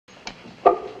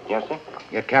Yes, sir?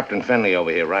 Get Captain Finley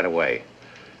over here right away.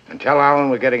 And tell Allen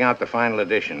we're getting out the final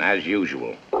edition, as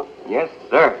usual. Yes,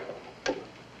 sir.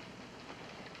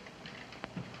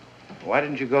 Why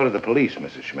didn't you go to the police,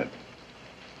 Mrs. Schmidt?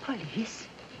 Police?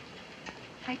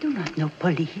 I do not know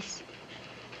police.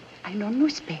 I know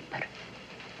newspaper.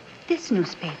 This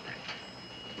newspaper.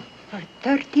 For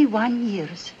 31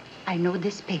 years, I know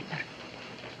this paper.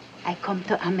 I come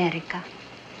to America.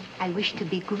 I wish to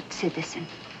be good citizen.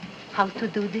 How to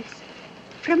do this?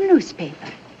 From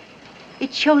newspaper.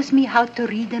 It shows me how to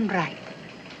read and write.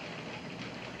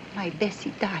 My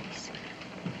Bessie dies.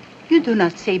 You do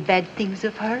not say bad things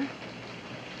of her.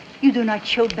 You do not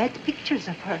show bad pictures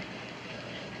of her.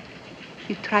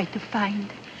 You try to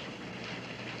find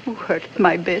who hurt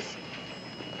my Bessie.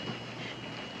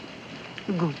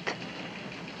 Good.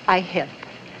 I help.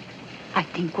 I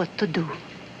think what to do.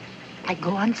 I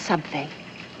go on subway.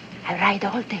 I ride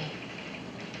all day.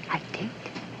 I think.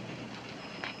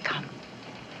 I come.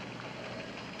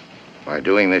 By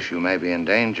doing this, you may be in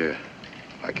danger,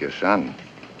 like your son.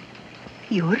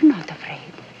 You're not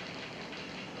afraid.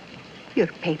 Your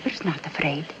paper's not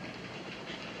afraid.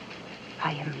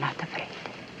 I am not afraid.